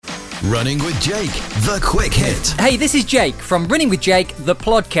Running with Jake, the quick hit. Hey, this is Jake from Running with Jake, the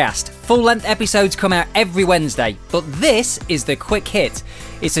podcast. Full-length episodes come out every Wednesday, but this is the quick hit.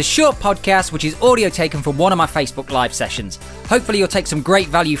 It's a short podcast which is audio taken from one of my Facebook Live sessions. Hopefully you'll take some great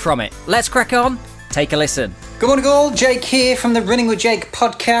value from it. Let's crack on. Take a listen. Good morning all, Jake here from the Running with Jake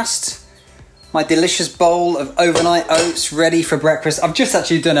podcast. My delicious bowl of overnight oats ready for breakfast. I've just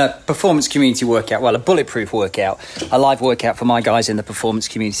actually done a performance community workout, well, a bulletproof workout, a live workout for my guys in the performance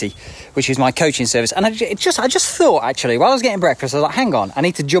community, which is my coaching service. And I just thought, actually, while I was getting breakfast, I was like, hang on, I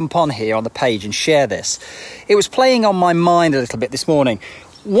need to jump on here on the page and share this. It was playing on my mind a little bit this morning.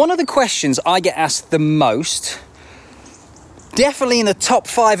 One of the questions I get asked the most, definitely in the top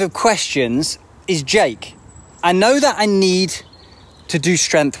 5 of questions, is Jake, I know that I need to do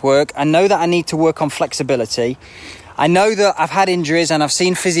strength work. I know that I need to work on flexibility. I know that I've had injuries and I've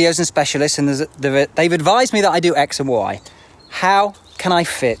seen physios and specialists and they've advised me that I do X and Y. How can I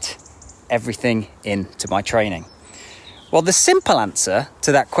fit everything into my training? Well, the simple answer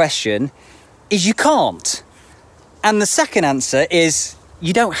to that question is you can't. And the second answer is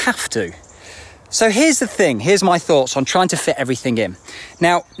you don't have to. So here's the thing, here's my thoughts on trying to fit everything in.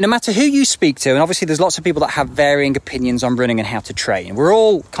 Now, no matter who you speak to, and obviously there's lots of people that have varying opinions on running and how to train. We're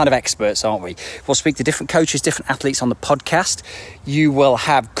all kind of experts, aren't we? We'll speak to different coaches, different athletes on the podcast. You will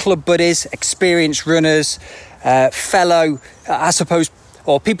have club buddies, experienced runners, fellow,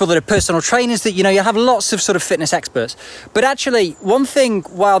 or people that are personal trainers that, you have lots of sort of fitness experts. But actually, one thing,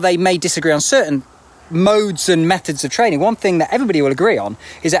 while they may disagree on certain modes and methods of training, one thing that everybody will agree on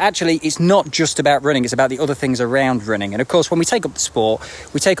is that actually it's not just about running, it's about the other things around running. And of course, when we take up the sport,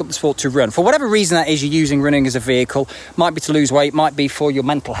 we take up the sport to run. For whatever reason that is, you're using running as a vehicle. Might be to lose weight, might be for your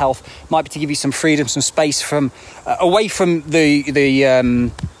mental health, might be to give you some freedom, some space from away from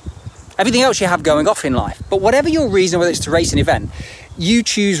the everything else you have going off in life. But whatever your reason, whether it's to race an event, you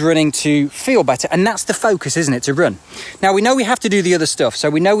choose running to feel better, and that's the focus, isn't it, to run? Now, we know we have to do the other stuff, so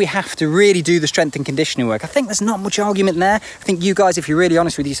we know we have to really do the strength and conditioning work. I think there's not much argument there. I think you guys, if you're really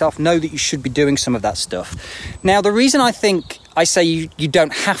honest with yourself, know that you should be doing some of that stuff. Now, the reason I think I say you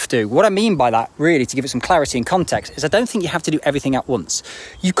don't have to, what I mean by that, really, to give it some clarity and context, is I don't think you have to do everything at once.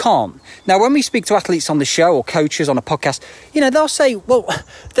 You can't. Now, when we speak to athletes on the show or coaches on a podcast, they'll say, well,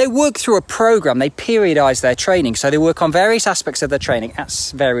 they work through a program, they periodize their training, so they work on various aspects of their training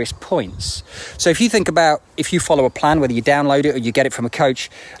at various points. So if you think about, if you follow a plan, whether you download it or you get it from a coach,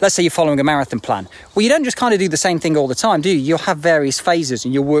 let's say you're following a marathon plan. Well, you don't just kind of do the same thing all the time, do you? You'll have various phases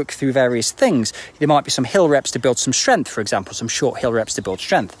and you'll work through various things. There might be some hill reps to build some strength, for example, some short hill reps to build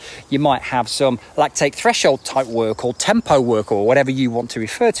strength. You might have some lactate threshold type work or tempo work or whatever you want to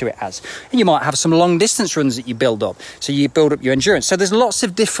refer to it as. And you might have some long distance runs that you build up. So you build up your endurance. So there's lots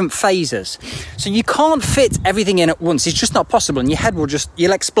of different phases. So you can't fit everything in at once. It's just not possible. And your head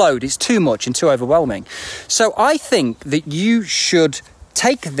you'll explode. It's too much and too overwhelming. So I think that you should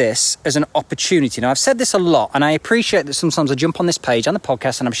take this as an opportunity. Now, I've said this a lot, and I appreciate that sometimes I jump on this page on the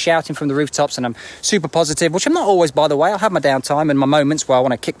podcast and I'm shouting from the rooftops and I'm super positive, which I'm not always, by the way. I'll have my downtime and my moments where I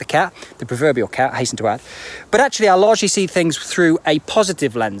want to kick the cat, the proverbial cat, I hasten to add. But actually, I largely see things through a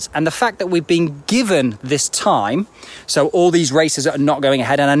positive lens. And the fact that we've been given this time, so all these races that are not going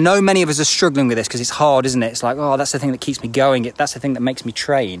ahead, and I know many of us are struggling with this because it's hard, isn't it? It's like, oh, that's the thing that keeps me going. That's the thing that makes me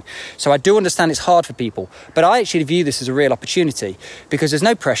train. So I do understand it's hard for people, but I actually view this as a real opportunity because there's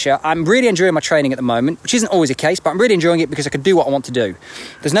no pressure. I'm really enjoying my training at the moment, which isn't always the case, but I'm really enjoying it because I can do what I want to do.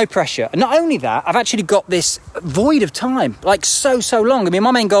 There's no pressure. And not only that, I've actually got this void of time, like so long. I mean,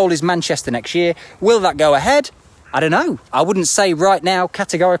 my main goal is Manchester next year. Will that go ahead? I don't know. I wouldn't say right now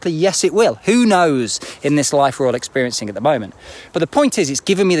categorically, yes, it will. Who knows in this life we're all experiencing at the moment. But the point is, it's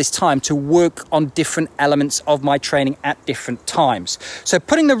given me this time to work on different elements of my training at different times. So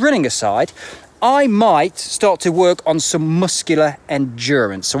putting the running aside, I might start to work on some muscular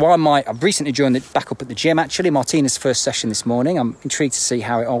endurance. So I've recently joined back up at the gym, actually. Martina's first session this morning. I'm intrigued to see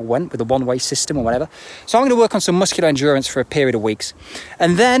how it all went with the one-way system or whatever. So I'm going to work on some muscular endurance for a period of weeks.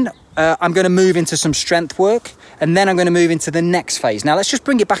 And then I'm going to move into some strength work. And then I'm going to move into the next phase. Now, let's just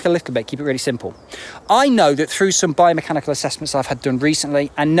bring it back a little bit, keep it really simple. I know that through some biomechanical assessments I've had done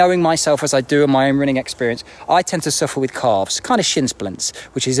recently, and knowing myself as I do in my own running experience, I tend to suffer with calves, kind of shin splints,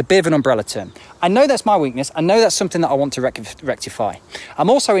 which is a bit of an umbrella term. I know that's my weakness. I know that's something that I want to rectify.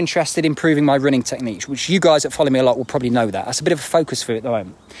 I'm also interested in improving my running techniques, which you guys that follow me a lot will probably know that. That's a bit of a focus for it at the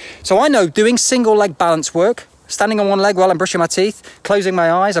moment. So I know doing single leg balance work, standing on one leg while I'm brushing my teeth, closing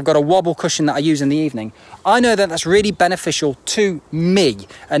my eyes. I've got a wobble cushion that I use in the evening. I know that that's really beneficial to me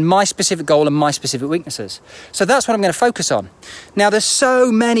and my specific goal and my specific weaknesses. So that's what I'm going to focus on. Now, there's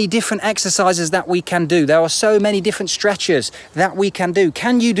so many different exercises that we can do. There are so many different stretches that we can do.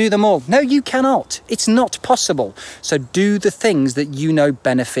 Can you do them all? No, you cannot. It's not possible. So do the things that you know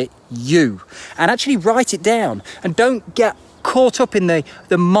benefit you and actually write it down, and don't get caught up in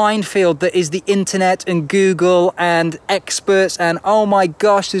the minefield that is the internet and Google and experts and oh my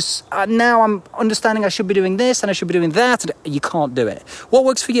gosh, this now I'm understanding I should be doing this and I should be doing that. You can't do it. What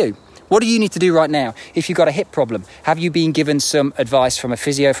works for you? What do you need to do right now? If you've got a hip problem, have you been given some advice from a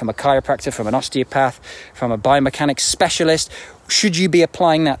physio, from a chiropractor, from an osteopath, from a biomechanics specialist? Should you be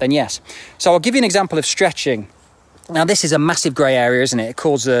applying that? Then yes. So I'll give you an example of stretching. Now, this is a massive grey area, isn't it? It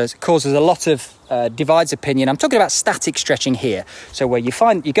causes a lot of divides opinion. I'm talking about static stretching here. So where you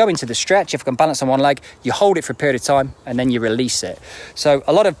go into the stretch, if you can balance on one leg, you hold it for a period of time and then you release it. So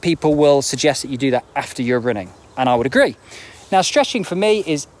a lot of people will suggest that you do that after you're running, and I would agree. Now, stretching for me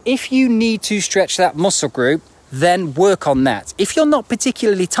is if you need to stretch that muscle group, then work on that. If you're not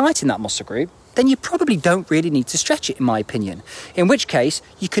particularly tight in that muscle group, then you probably don't really need to stretch it, in my opinion. In which case,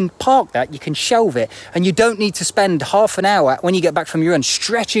 you can park that, you can shelve it, and you don't need to spend half an hour when you get back from your run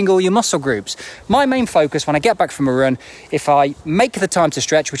stretching all your muscle groups. My main focus when I get back from a run, if I make the time to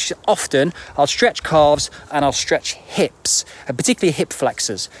stretch, which is often, I'll stretch calves and I'll stretch hips, and particularly hip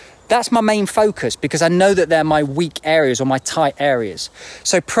flexors. That's my main focus because I know that they're my weak areas or my tight areas.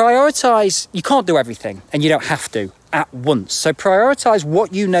 So prioritize, you can't do everything and you don't have to at once. So prioritize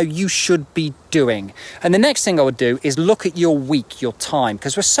what you know you should be doing. And the next thing I would do is look at your week, your time,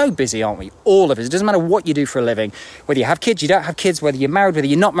 because we're so busy, aren't we? All of us. It doesn't matter what you do for a living, whether you have kids, you don't have kids, whether you're married, whether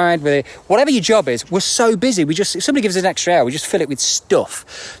you're not married, whatever your job is, we're so busy. If somebody gives us an extra hour, we just fill it with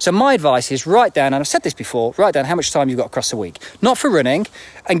stuff. So my advice is write down, and I've said this before, write down how much time you've got across the week. Not for running,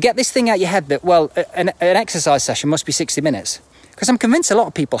 and get this thing out your head that, well, an exercise session must be 60 minutes. Because I'm convinced a lot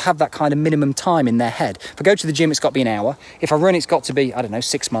of people have that kind of minimum time in their head. If I go to the gym, it's got to be an hour. If I run, it's got to be,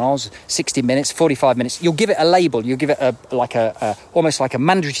 6 miles, 60 minutes, 45 minutes. You'll give it a label. You'll give it almost like a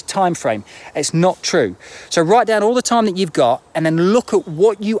mandatory time frame. It's not true. So write down all the time that you've got and then look at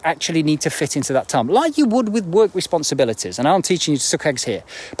what you actually need to fit into that time, like you would with work responsibilities. And I'm teaching you to suck eggs here.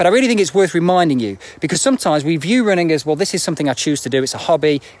 But I really think it's worth reminding you, because sometimes we view running as, well, this is something I choose to do. It's a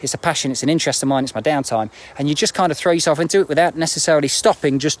hobby, it's a passion, it's an interest of mine, it's my downtime. And you just kind of throw yourself into it without necessarily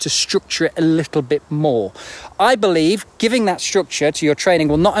stopping just to structure it a little bit more. I believe giving that structure to your training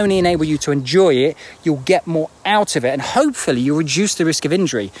will not only enable you to enjoy it, you'll get more out of it, and hopefully you'll reduce the risk of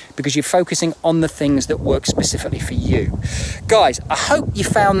injury because you're focusing on the things that work specifically for you. Guys, I hope you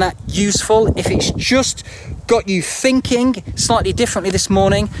found that useful. If it's just got you thinking slightly differently this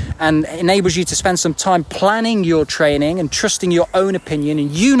morning and enables you to spend some time planning your training and trusting your own opinion,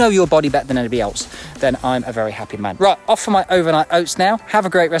 and you know your body better than anybody else, then I'm a very happy man. Right, off for my overnight oats now. Have a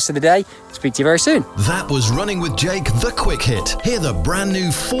great rest of the day. Speak to you very soon. That was Running with Jake, the Quick Hit. Hear the brand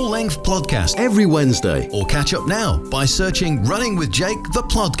new full-length podcast every Wednesday, or catch up now by searching Running with Jake, the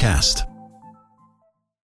podcast.